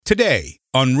today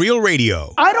on Real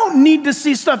Radio. I don't need to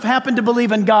see stuff happen to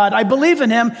believe in God. I believe in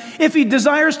Him. If He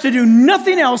desires to do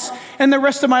nothing else in the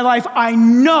rest of my life, I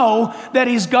know that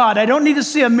He's God. I don't need to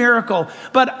see a miracle.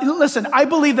 But listen, I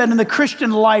believe that in the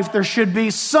Christian life, there should be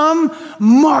some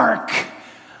mark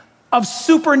of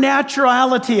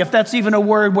supernaturality, if that's even a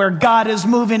word, where God is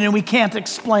moving and we can't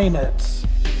explain it.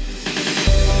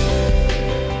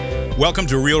 Welcome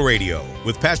to Real Radio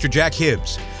with Pastor Jack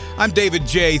Hibbs. I'm David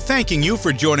J., thanking you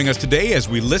for joining us today as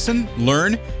we listen,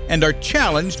 learn, and are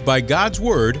challenged by God's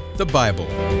Word, the Bible.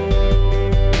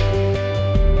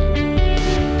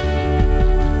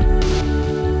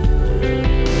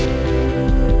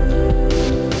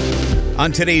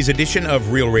 On today's edition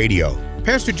of Real Radio,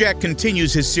 Pastor Jack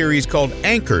continues his series called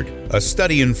Anchored, a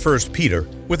study in 1 Peter,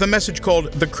 with a message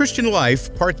called The Christian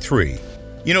Life, Part 3.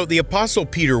 You know, the Apostle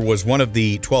Peter was one of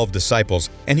the 12 disciples,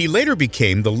 and he later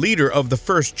became the leader of the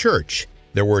first church.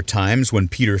 There were times when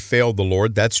Peter failed the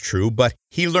Lord, that's true, but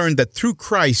he learned that through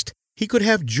Christ, he could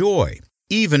have joy,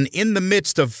 even in the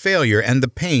midst of failure and the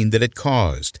pain that it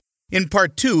caused. In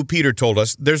Part 2, Peter told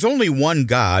us there's only one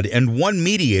God and one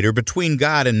mediator between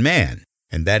God and man,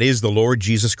 and that is the Lord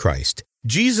Jesus Christ.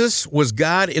 Jesus was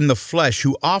God in the flesh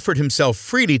who offered himself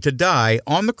freely to die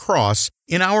on the cross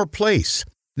in our place.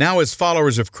 Now, as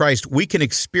followers of Christ, we can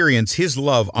experience His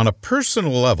love on a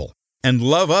personal level and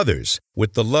love others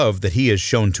with the love that He has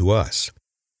shown to us.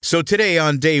 So today,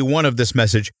 on day one of this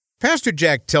message, Pastor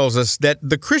Jack tells us that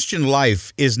the Christian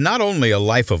life is not only a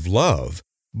life of love,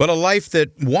 but a life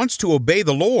that wants to obey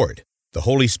the Lord. The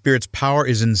Holy Spirit's power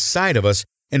is inside of us,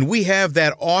 and we have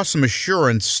that awesome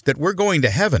assurance that we're going to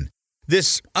heaven.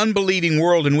 This unbelieving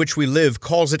world in which we live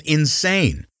calls it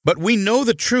insane, but we know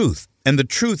the truth. And the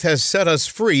truth has set us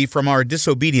free from our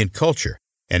disobedient culture.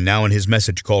 And now in his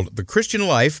message called The Christian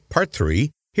Life, Part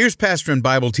 3, here's pastor and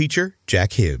Bible teacher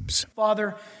Jack Hibbs.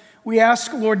 Father, we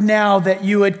ask, Lord, now that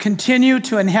you would continue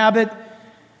to inhabit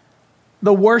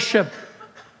the worship,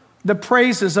 the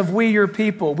praises of we, your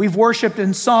people. We've worshiped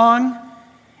in song,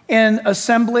 in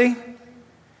assembly,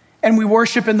 and we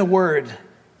worship in the Word.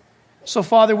 So,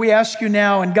 Father, we ask you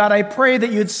now, and God, I pray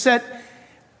that you'd set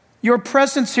your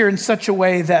presence here in such a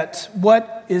way that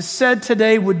what is said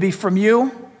today would be from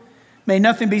you. May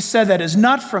nothing be said that is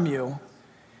not from you.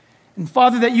 And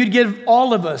Father, that you'd give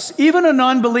all of us, even a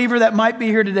non-believer that might be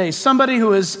here today, somebody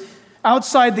who is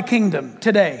outside the kingdom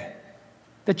today,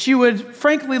 that you would,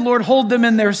 frankly, Lord, hold them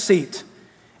in their seat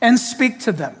and speak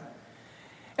to them.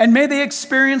 And may they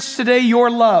experience today your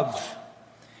love.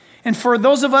 And for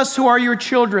those of us who are your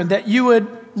children, that you would,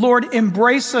 Lord,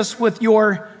 embrace us with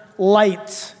your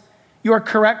light, your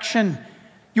correction,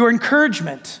 your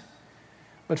encouragement.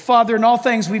 But Father, in all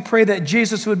things we pray that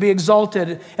Jesus would be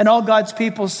exalted. And all God's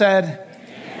people said,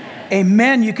 Amen.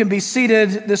 Amen. You can be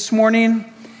seated this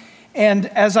morning. And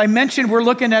as I mentioned, we're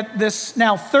looking at this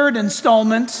now third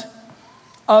installment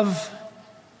of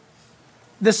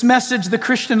this message, The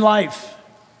Christian Life.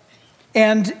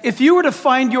 And if you were to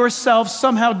find yourself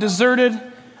somehow deserted,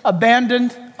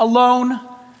 abandoned, alone,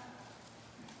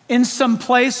 in some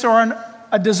place or on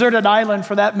a deserted island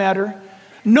for that matter,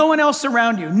 no one else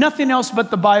around you, nothing else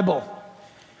but the Bible.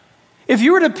 If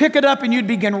you were to pick it up and you'd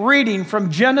begin reading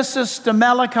from Genesis to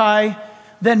Malachi,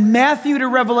 then Matthew to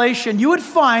Revelation, you would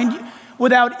find,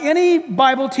 without any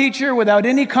Bible teacher, without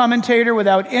any commentator,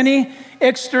 without any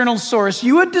external source,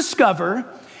 you would discover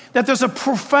that there's a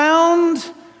profound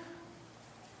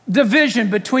division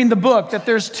between the book, that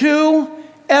there's two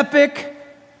epic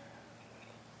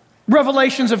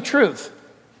revelations of truth.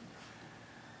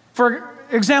 For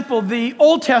example, the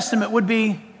Old Testament would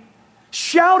be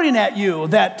shouting at you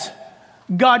that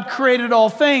God created all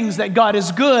things, that God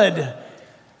is good,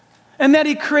 and that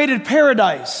He created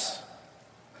paradise,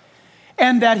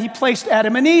 and that He placed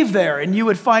Adam and Eve there. And you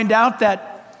would find out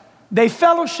that they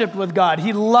fellowshiped with God.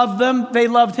 He loved them, they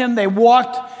loved Him, they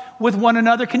walked with one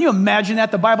another. Can you imagine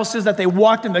that? The Bible says that they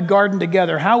walked in the garden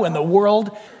together. How in the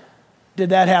world did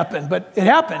that happen? But it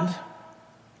happened.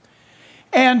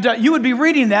 And you would be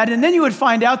reading that, and then you would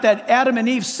find out that Adam and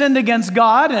Eve sinned against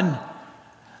God, and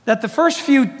that the first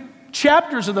few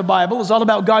chapters of the Bible is all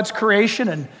about God's creation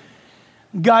and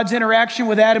God's interaction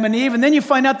with Adam and Eve. And then you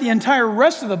find out the entire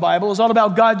rest of the Bible is all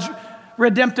about God's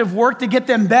redemptive work to get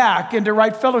them back into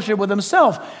right fellowship with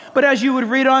Himself. But as you would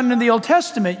read on in the Old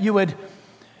Testament, you would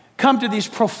come to these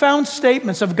profound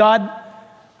statements of God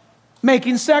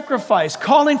making sacrifice,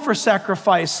 calling for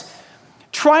sacrifice,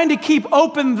 trying to keep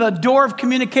open the door of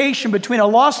communication between a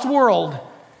lost world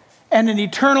and an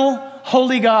eternal,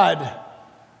 holy God.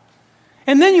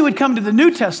 And then you would come to the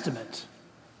New Testament.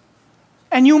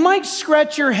 And you might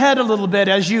scratch your head a little bit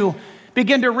as you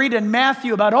begin to read in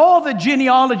Matthew about all the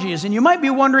genealogies, and you might be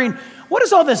wondering, what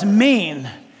does all this mean?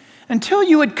 Until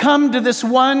you would come to this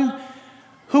one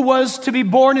who was to be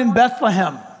born in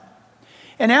Bethlehem.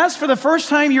 And as for the first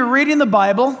time you're reading the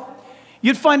Bible,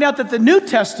 you'd find out that the New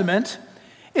Testament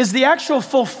is the actual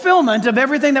fulfillment of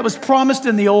everything that was promised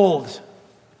in the Old.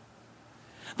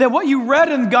 That what you read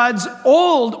in God's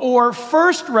old or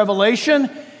first revelation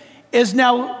is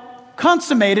now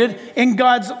consummated in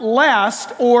God's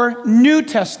last or New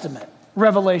Testament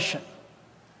revelation.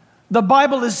 The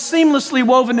Bible is seamlessly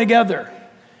woven together.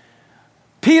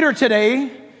 Peter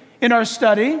today in our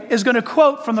study is going to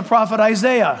quote from the prophet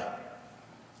Isaiah.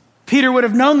 Peter would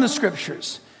have known the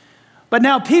scriptures. But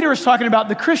now Peter is talking about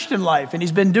the Christian life, and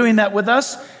he's been doing that with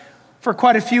us for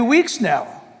quite a few weeks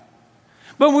now.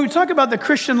 But when we talk about the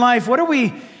Christian life, what are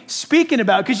we speaking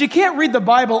about? Because you can't read the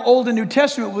Bible, Old and New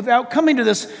Testament, without coming to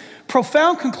this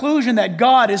profound conclusion that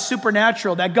God is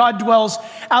supernatural, that God dwells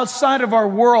outside of our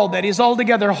world, that he's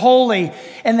altogether holy,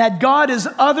 and that God is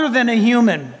other than a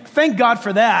human. Thank God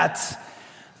for that.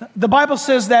 The Bible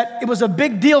says that it was a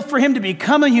big deal for him to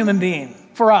become a human being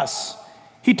for us.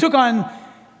 He took on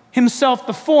himself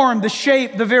the form, the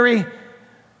shape, the very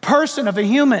person of a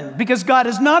human, because God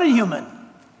is not a human.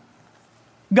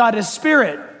 God is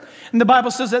spirit. And the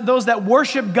Bible says that those that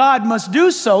worship God must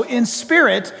do so in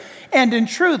spirit and in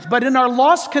truth. But in our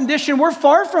lost condition, we're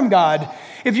far from God.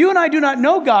 If you and I do not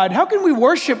know God, how can we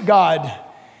worship God?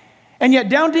 And yet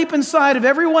down deep inside of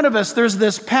every one of us, there's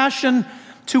this passion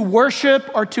to worship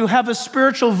or to have a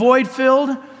spiritual void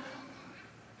filled.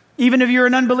 Even if you're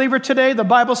an unbeliever today, the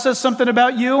Bible says something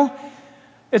about you.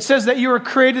 It says that you were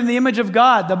created in the image of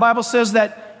God. The Bible says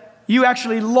that you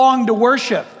actually long to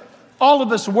worship. All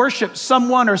of us worship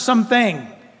someone or something.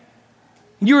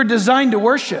 You were designed to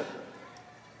worship.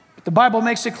 But the Bible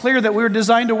makes it clear that we were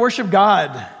designed to worship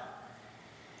God.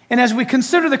 And as we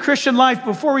consider the Christian life,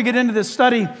 before we get into this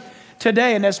study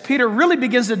today, and as Peter really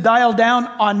begins to dial down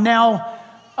on now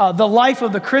the life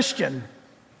of the Christian,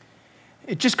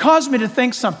 it just caused me to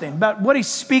think something about what he's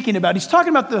speaking about. He's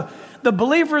talking about the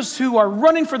believers who are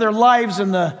running for their lives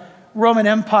in the Roman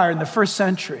Empire in the first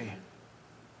century.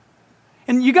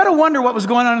 And you got to wonder what was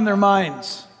going on in their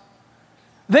minds.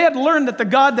 They had learned that the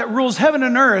God that rules heaven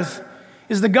and earth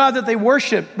is the God that they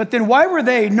worship. But then why were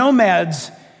they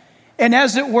nomads and,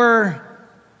 as it were,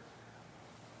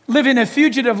 living a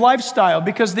fugitive lifestyle?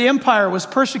 Because the empire was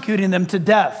persecuting them to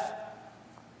death.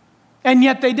 And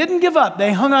yet they didn't give up.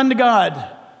 They hung on to God.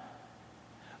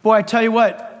 Boy, I tell you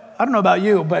what, I don't know about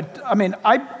you, but I mean,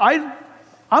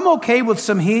 I'm okay with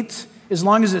some heat as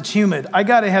long as it's humid. I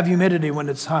got to have humidity when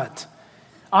it's hot.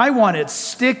 I want it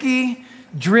sticky,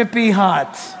 drippy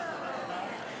hot.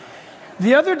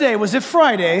 The other day, was it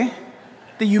Friday,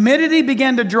 the humidity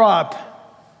began to drop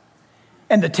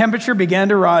and the temperature began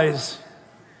to rise.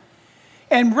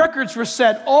 And records were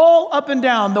set all up and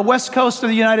down the west coast of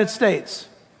the United States.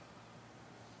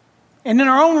 And in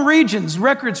our own regions,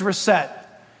 records were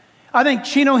set. I think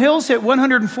Chino Hills hit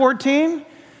 114.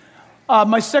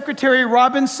 My secretary,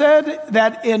 Robin, said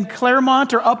that in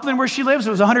Claremont or Upland where she lives, it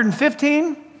was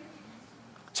 115.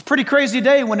 It's a pretty crazy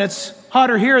day when it's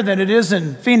hotter here than it is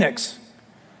in Phoenix.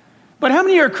 But how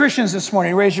many are Christians this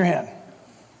morning? Raise your hand.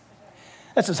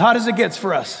 That's as hot as it gets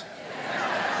for us.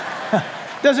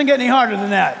 Doesn't get any hotter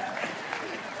than that.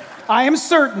 I am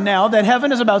certain now that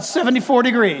heaven is about 74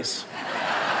 degrees.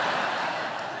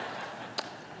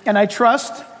 And I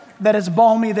trust that it's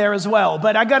balmy there as well.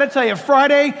 But I got to tell you,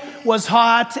 Friday was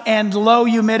hot and low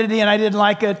humidity, and I didn't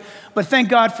like it. But thank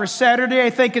God for Saturday.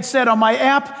 I think it said on my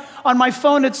app, on my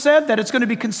phone, it said that it's going to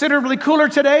be considerably cooler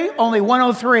today, only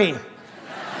 103.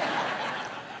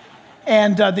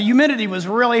 And the humidity was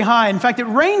really high. In fact, it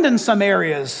rained in some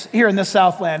areas here in the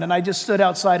Southland, and I just stood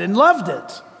outside and loved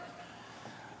it.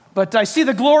 But I see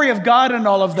the glory of God in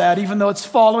all of that, even though it's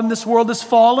fallen. This world is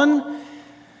fallen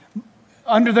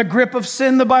under the grip of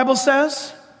sin, the Bible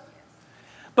says.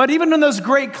 But even in those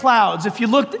great clouds, if you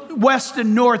looked west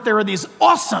and north, there are these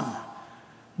awesome,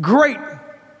 great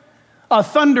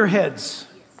thunderheads.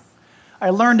 I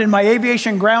learned in my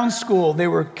aviation ground school, they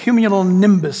were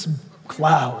cumulonimbus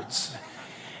clouds.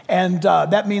 And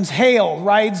that means hail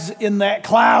rides in that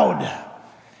cloud.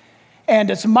 And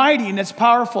it's mighty and it's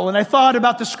powerful. And I thought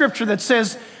about the scripture that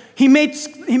says he makes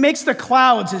the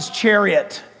clouds his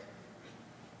chariot.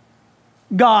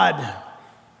 God.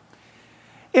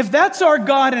 If that's our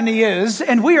God, and he is,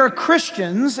 and we are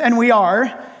Christians, and we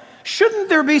are, shouldn't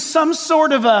there be some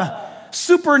sort of a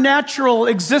supernatural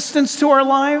existence to our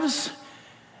lives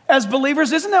as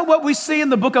believers? Isn't that what we see in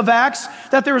the book of Acts?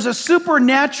 That there was a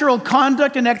supernatural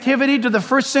conduct and activity to the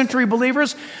first century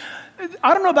believers?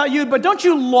 I don't know about you, but don't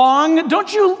you long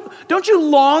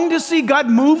to see God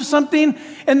move something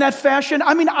in that fashion?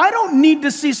 I mean, I don't need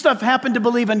to see stuff happen to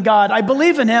believe in God. I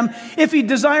believe in him. If he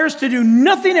desires to do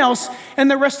nothing else in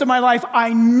the rest of my life,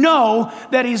 I know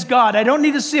that he's God. I don't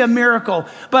need to see a miracle.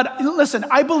 But listen,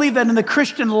 I believe that in the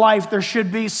Christian life, there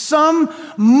should be some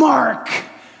mark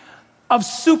of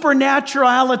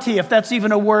supernaturality, if that's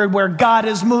even a word, where God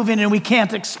is moving and we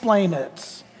can't explain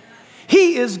it.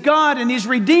 He is God, and he's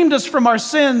redeemed us from our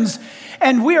sins,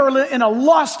 and we are in a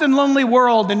lost and lonely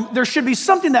world, and there should be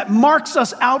something that marks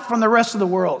us out from the rest of the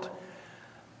world.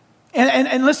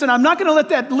 And listen, I'm not going to let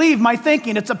that leave my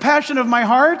thinking. It's a passion of my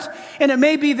heart, and it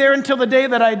may be there until the day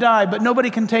that I die, but nobody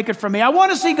can take it from me. I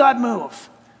want to see God move.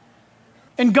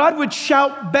 And God would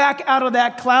shout back out of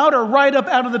that cloud or right up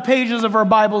out of the pages of our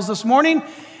Bibles this morning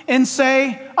and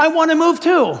say, I want to move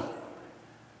too.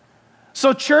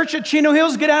 So church at Chino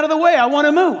Hills, get out of the way. I want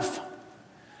to move.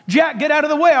 Jack, get out of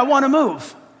the way. I want to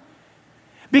move.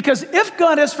 Because if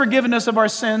God has forgiven us of our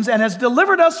sins and has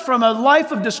delivered us from a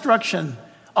life of destruction,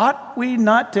 ought we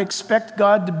not to expect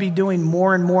God to be doing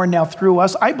more and more now through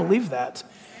us? I believe that.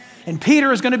 And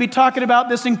Peter is going to be talking about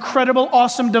this incredible,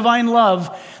 awesome, divine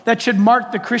love that should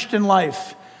mark the Christian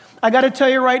life. I got to tell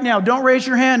you right now, don't raise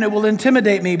your hand. It will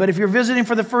intimidate me. But if you're visiting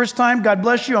for the first time, God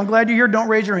bless you. I'm glad you're here. Don't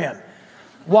raise your hand.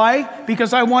 Why?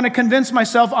 Because I want to convince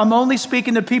myself I'm only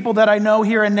speaking to people that I know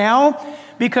here and now,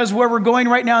 because where we're going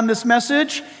right now in this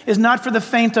message is not for the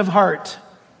faint of heart.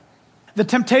 The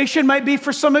temptation might be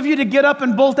for some of you to get up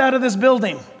and bolt out of this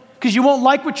building because you won't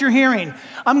like what you're hearing.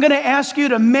 I'm going to ask you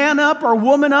to man up or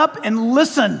woman up and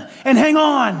listen and hang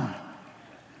on,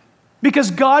 because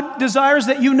God desires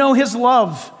that you know his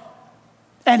love,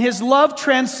 and his love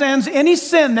transcends any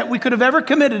sin that we could have ever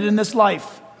committed in this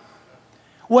life.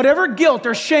 Whatever guilt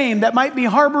or shame that might be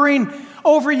harboring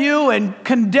over you and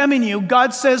condemning you,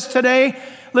 God says today,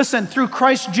 listen, through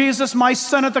Christ Jesus, my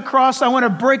son at the cross, I want to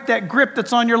break that grip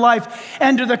that's on your life.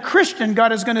 And to the Christian,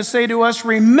 God is going to say to us,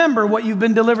 remember what you've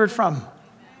been delivered from. Amen.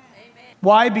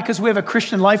 Why? Because we have a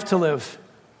Christian life to live.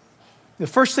 The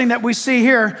first thing that we see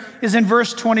here is in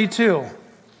verse 22.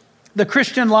 The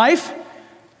Christian life,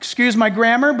 excuse my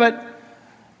grammar, but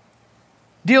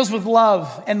deals with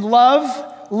love, and love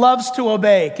loves to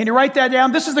obey. Can you write that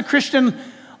down? This is the Christian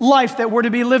life that we're to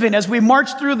be living. As we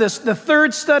march through this, the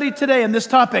third study today in this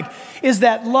topic is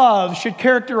that love should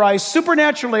characterize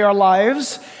supernaturally our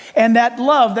lives, and that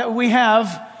love that we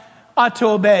have ought to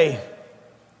obey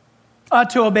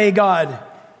God.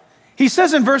 He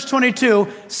says in verse 22,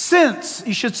 since,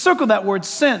 you should circle that word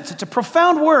since. It's a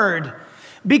profound word.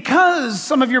 Because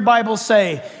some of your Bibles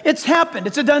say, it's happened,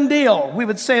 it's a done deal. We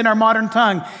would say in our modern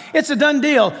tongue, it's a done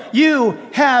deal. You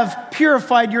have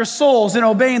purified your souls in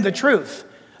obeying the truth.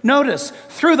 Notice,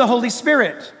 through the Holy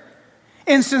Spirit.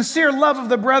 In sincere love of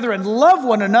the brethren, love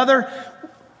one another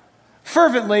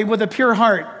fervently with a pure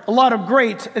heart. A lot of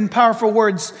great and powerful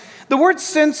words. The word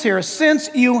since here,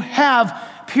 since you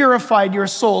have purified your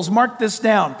souls. Mark this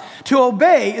down. To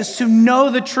obey is to know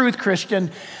the truth,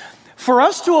 Christian. For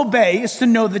us to obey is to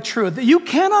know the truth. You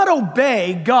cannot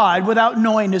obey God without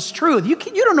knowing his truth. You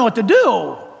don't know what to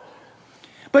do.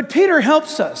 But Peter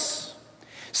helps us.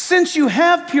 Since you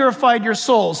have purified your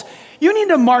souls, you need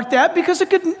to mark that because it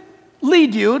could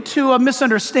lead you to a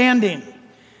misunderstanding.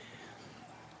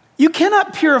 You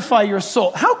cannot purify your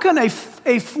soul. How can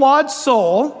a flawed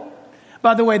soul,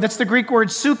 by the way, that's the Greek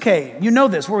word suke. You know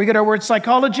this, where we get our word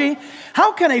psychology.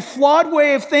 How can a flawed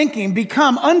way of thinking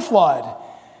become unflawed?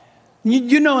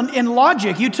 You know, in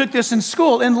logic, you took this in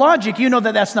school. In logic, you know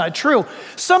that that's not true.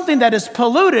 Something that is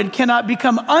polluted cannot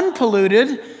become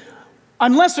unpolluted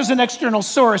unless there's an external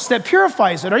source that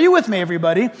purifies it. Are you with me,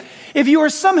 everybody? If you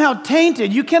are somehow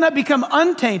tainted, you cannot become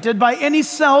untainted by any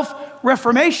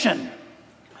self-reformation.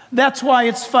 That's why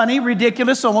it's funny,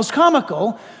 ridiculous, almost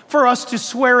comical for us to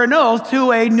swear an oath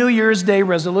to a New Year's Day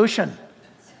resolution.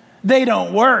 They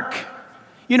don't work.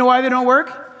 You know why they don't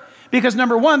work? Because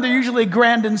number one, they're usually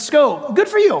grand in scope. Good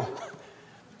for you.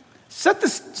 Set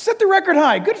the record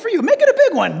high. Good for you. Make it a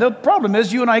big one. The problem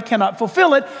is you and I cannot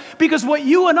fulfill it, because what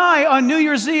you and I on New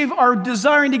Year's Eve are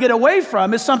desiring to get away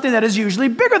from is something that is usually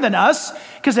bigger than us,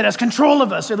 because it has control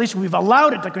of us. Or at least we've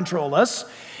allowed it to control us.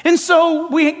 And so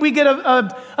we get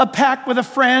a pact with a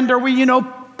friend, or we,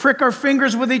 prick our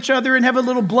fingers with each other and have a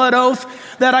little blood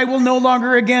oath that I will no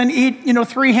longer again eat,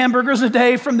 3 hamburgers a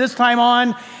day from this time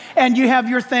on. And you have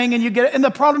your thing and you get it. And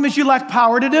the problem is you lack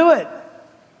power to do it.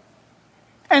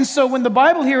 And so when the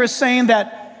Bible here is saying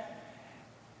that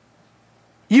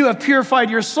you have purified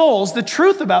your souls, the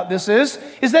truth about this is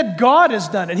that God has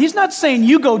done it. He's not saying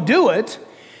you go do it.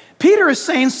 Peter is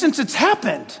saying since it's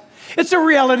happened, It's a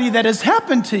reality that has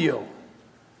happened to you.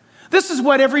 This is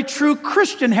what every true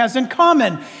Christian has in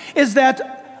common, is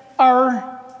that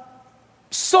our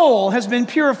soul has been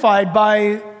purified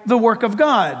by the work of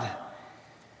God.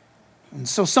 And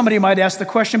so somebody might ask the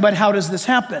question, but how does this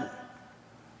happen?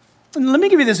 And let me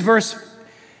give you this verse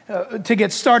to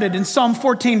get started. In Psalm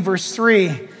 14, verse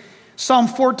 3, Psalm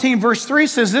 14, verse 3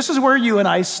 says, this is where you and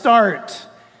I start.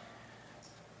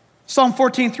 Psalm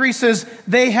 14:3 says,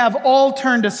 they have all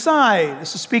turned aside.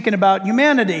 This is speaking about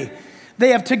humanity.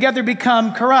 They have together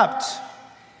become corrupt.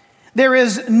 There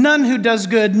is none who does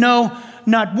good, no,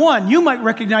 not one. You might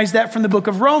recognize that from the book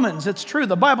of Romans. It's true.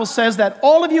 The Bible says that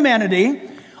all of humanity,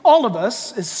 all of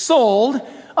us, is sold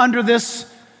under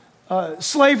this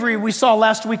slavery we saw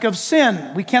last week of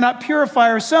sin. We cannot purify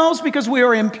ourselves because we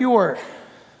are impure.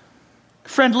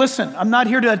 Friend, listen, I'm not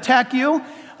here to attack you.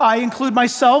 I include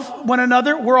myself, one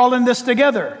another. We're all in this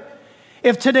together.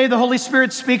 If today the Holy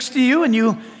Spirit speaks to you and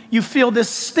you feel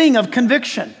this sting of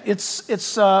conviction,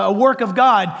 it's a work of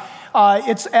God.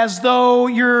 It's as though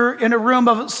you're in a room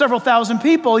of several thousand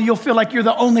people, you'll feel like you're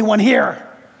the only one here.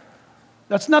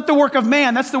 That's not the work of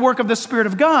man, that's the work of the Spirit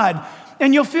of God.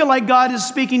 And you'll feel like God is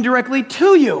speaking directly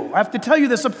to you. I have to tell you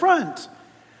this up front.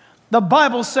 The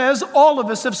Bible says all of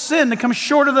us have sinned and come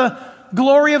short of the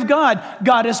glory of God.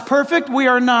 God is perfect, we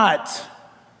are not.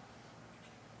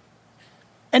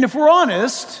 And if we're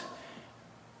honest,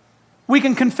 we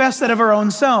can confess that of our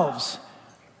own selves,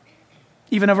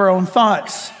 even of our own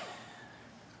thoughts.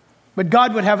 But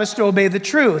God would have us to obey the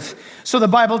truth. So the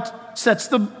Bible sets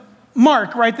the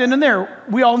mark right then and there.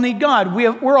 We all need God.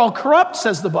 We're all corrupt,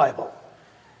 says the Bible.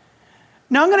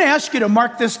 Now I'm going to ask you to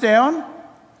mark this down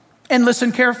and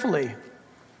listen carefully.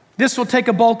 This will take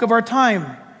a bulk of our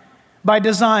time by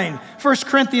design. 1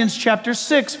 Corinthians chapter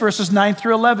 6, verses 9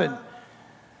 through 11.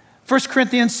 1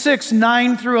 Corinthians 6,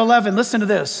 9 through 11. Listen to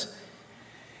this.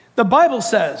 The Bible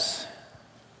says,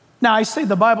 now I say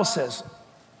the Bible says.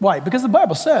 Why? Because the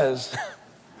Bible says.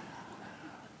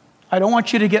 I don't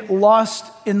want you to get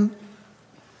lost in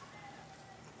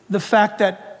the fact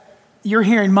that you're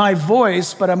hearing my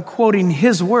voice, but I'm quoting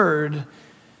his word.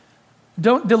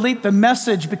 Don't delete the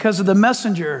message because of the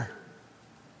messenger.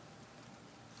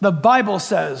 The Bible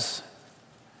says,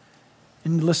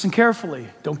 and listen carefully,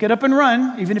 don't get up and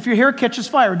run. Even if your hair catches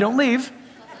fire, don't leave.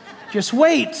 Just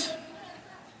wait.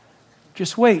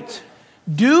 Just wait.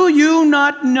 Do you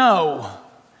not know?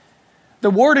 The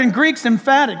word in Greek's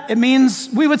emphatic. It means,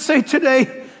 we would say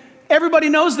today, everybody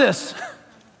knows this,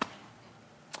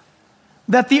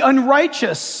 that the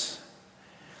unrighteous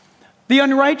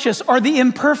are the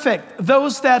imperfect.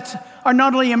 Those that are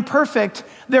not only imperfect,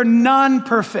 they're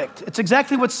non-perfect. It's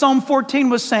exactly what Psalm 14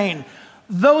 was saying.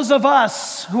 Those of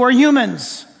us who are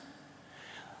humans,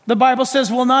 the Bible says,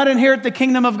 will not inherit the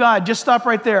kingdom of God. Just stop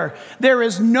right there. There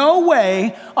is no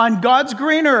way on God's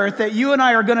green earth that you and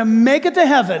I are going to make it to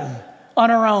heaven on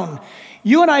our own.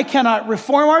 You and I cannot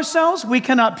reform ourselves. We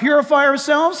cannot purify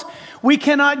ourselves. We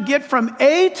cannot get from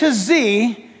A to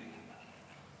Z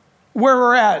where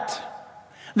we're at.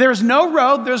 There's no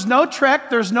road, there's no trek,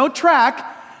 there's no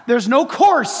track, there's no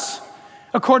course,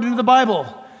 according to the Bible,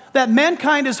 that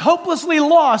mankind is hopelessly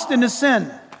lost into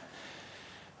sin.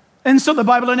 And so the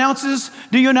Bible announces,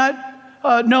 do you not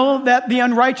know that the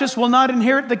unrighteous will not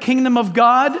inherit the kingdom of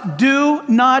God? Do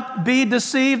not be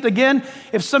deceived. Again,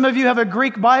 if some of you have a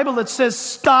Greek Bible that says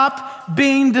stop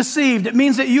being deceived, it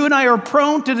means that you and I are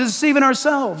prone to deceiving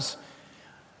ourselves.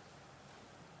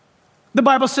 The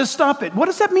Bible says stop it. What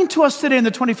does that mean to us today in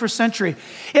the 21st century?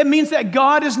 It means that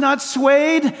God is not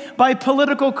swayed by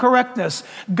political correctness.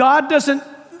 God doesn't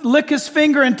lick his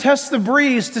finger and test the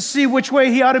breeze to see which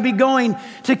way he ought to be going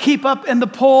to keep up in the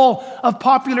poll of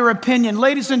popular opinion.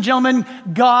 Ladies and gentlemen,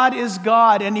 God is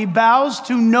God, and he bows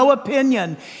to no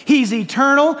opinion. He's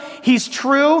eternal, he's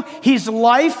true, he's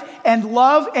life and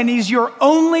love, and he's your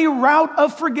only route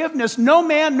of forgiveness. No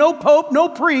man, no pope, no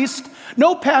priest,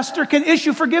 no pastor can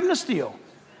issue forgiveness to you.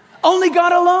 Only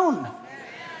God alone.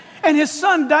 And his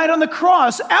son died on the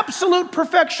cross, absolute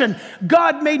perfection.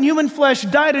 God made human flesh,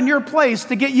 died in your place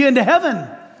to get you into heaven.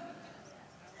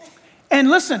 And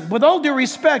listen, with all due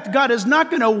respect, God is not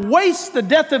going to waste the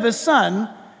death of his son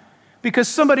because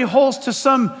somebody holds to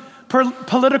some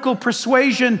political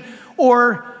persuasion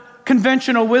or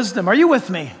conventional wisdom. Are you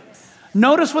with me?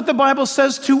 Notice what the Bible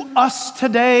says to us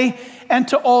today and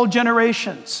to all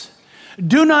generations.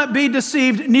 Do not be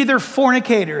deceived, neither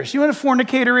fornicators. You know what a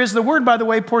fornicator is? The word, by the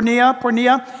way,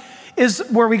 porneia is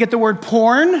where we get the word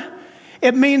porn.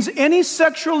 It means any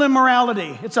sexual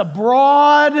immorality. It's a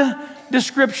broad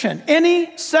description.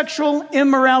 Any sexual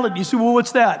immorality. You say, well,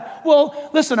 what's that? Well,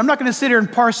 listen, I'm not going to sit here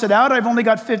and parse it out. I've only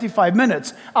got 55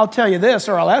 minutes. I'll tell you this,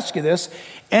 or I'll ask you this.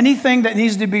 Anything that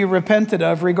needs to be repented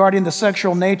of regarding the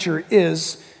sexual nature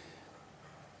is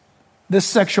this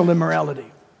sexual immorality.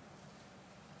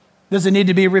 Does it need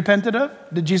to be repented of?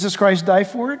 Did Jesus Christ die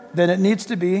for it? Then it needs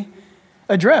to be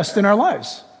addressed in our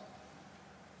lives.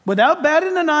 Without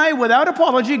batting an eye, without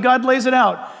apology, God lays it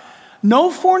out.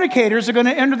 No fornicators are going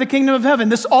to enter the kingdom of heaven.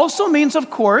 This also means, of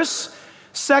course,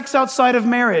 sex outside of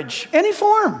marriage. Any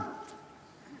form.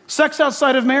 Sex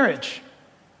outside of marriage.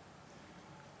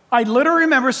 I literally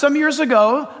remember some years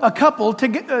ago, a couple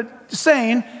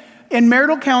saying in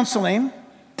marital counseling,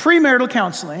 premarital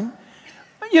counseling,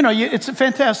 it's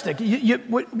fantastic.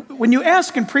 When you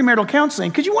ask in premarital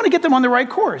counseling, because you want to get them on the right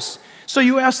course. So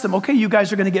you ask them, okay, you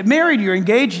guys are going to get married, you're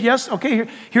engaged, yes, okay,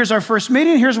 here's our first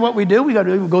meeting, here's what we do, we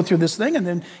go through this thing, and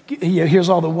then here's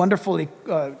all the wonderful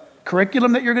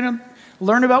curriculum that you're going to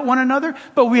learn about one another.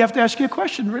 But we have to ask you a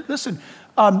question. Listen,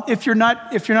 if you're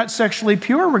not sexually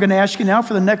pure, we're going to ask you now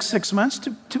for the next 6 months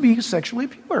to be sexually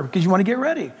pure, because you want to get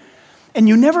ready. And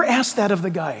you never ask that of the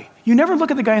guy. You never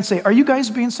look at the guy and say, are you guys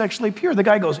being sexually pure? The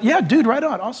guy goes, yeah, dude, right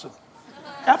on, awesome.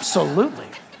 Absolutely.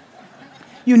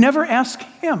 You never ask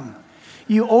him.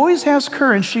 You always ask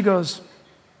her, and she goes,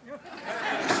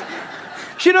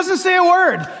 she doesn't say a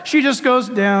word. She just goes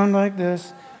down like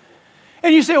this.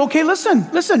 And you say, okay,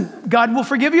 listen, God will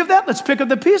forgive you of that. Let's pick up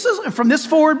the pieces. And from this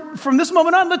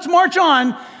moment on, let's march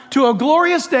on to a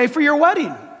glorious day for your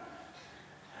wedding.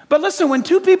 But listen, when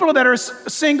two people that are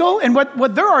single, and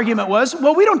what their argument was,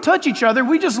 well, we don't touch each other,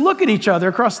 we just look at each other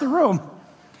across the room.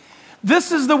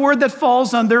 This is the word that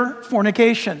falls under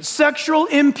fornication, sexual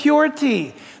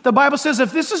impurity. The Bible says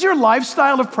if this is your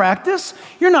lifestyle of practice,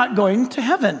 you're not going to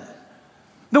heaven.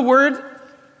 The word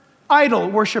idol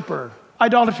worshiper,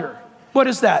 idolater, what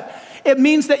is that? It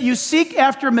means that you seek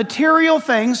after material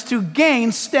things to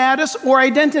gain status or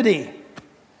identity.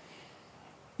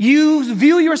 You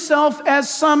view yourself as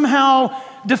somehow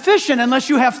deficient unless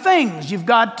you have things. You've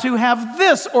got to have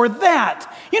this or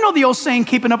that. You know the old saying,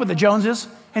 keeping up with the Joneses?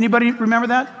 Anybody remember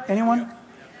that? Anyone?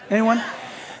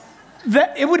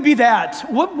 That it would be that.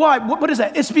 Why? What is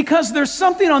that? It's because there's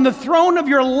something on the throne of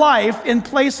your life in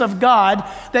place of God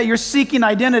that you're seeking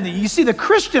identity. You see, the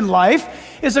Christian life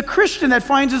is a Christian that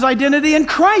finds his identity in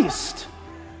Christ.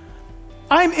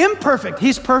 I'm imperfect.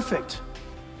 He's perfect.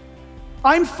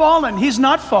 I'm fallen. He's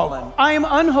not fallen. I am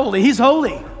unholy. He's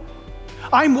holy.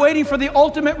 I'm waiting for the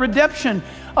ultimate redemption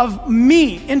of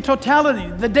me in totality,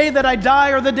 the day that I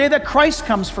die or the day that Christ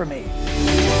comes for me.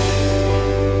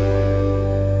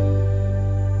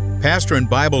 Pastor and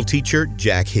Bible teacher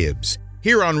Jack Hibbs,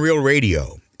 here on Real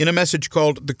Radio, in a message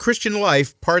called The Christian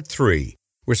Life, Part 3.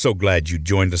 We're so glad you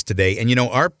joined us today, and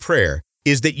our prayer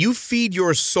is that you feed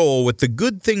your soul with the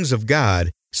good things of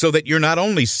God so that you're not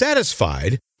only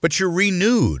satisfied, but you're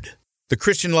renewed. The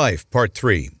Christian Life, Part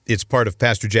 3. It's part of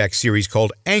Pastor Jack's series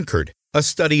called Anchored, a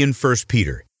study in 1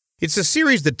 Peter. It's a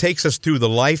series that takes us through the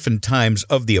life and times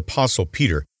of the Apostle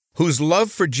Peter, whose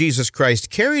love for Jesus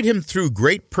Christ carried him through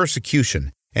great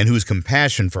persecution, and whose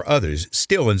compassion for others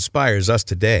still inspires us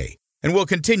today. And we'll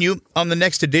continue on the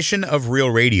next edition of Real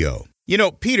Radio.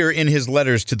 Peter, in his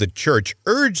letters to the church,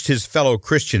 urged his fellow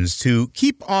Christians to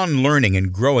keep on learning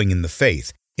and growing in the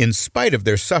faith, in spite of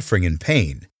their suffering and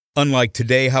pain. Unlike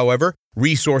today, however,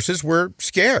 resources were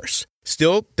scarce.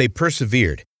 Still, they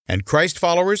persevered, and Christ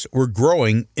followers were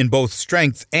growing in both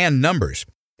strength and numbers.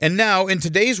 And now, in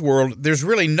today's world, there's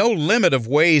really no limit of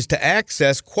ways to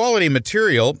access quality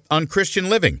material on Christian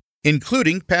living,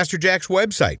 including Pastor Jack's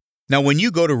website. Now, when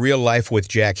you go to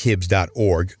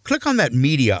reallifewithjackhibbs.org, click on that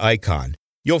media icon.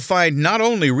 You'll find not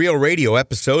only Real Radio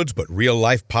episodes, but real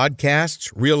life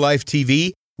podcasts, real life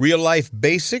TV, real life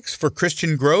basics for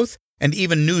Christian growth, and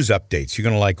even news updates. You're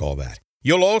going to like all that.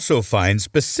 You'll also find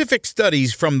specific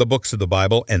studies from the books of the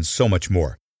Bible and so much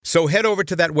more. So head over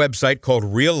to that website called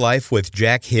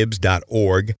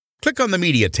reallifewithjackhibbs.org. Click on the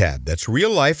media tab. That's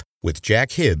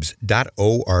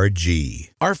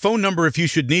reallifewithjackhibbs.org. Our phone number, if you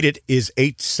should need it, is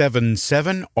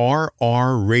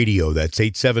 877-RR-RADIO. That's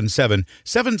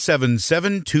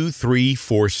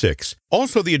 877-777-2346.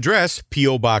 Also the address,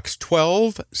 P.O. Box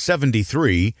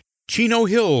 1273, Chino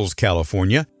Hills,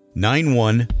 California,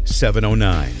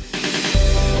 91709.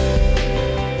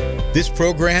 This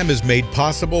program is made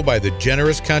possible by the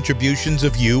generous contributions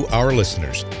of you, our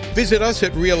listeners. Visit us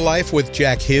at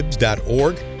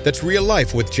reallifewithjackhibbs.org. That's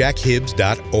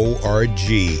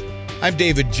reallifewithjackhibbs.org. I'm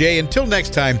David J. Until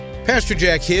next time, Pastor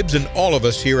Jack Hibbs and all of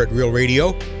us here at Real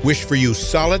Radio wish for you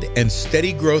solid and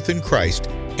steady growth in Christ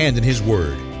and in His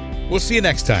Word. We'll see you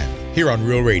next time here on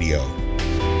Real Radio.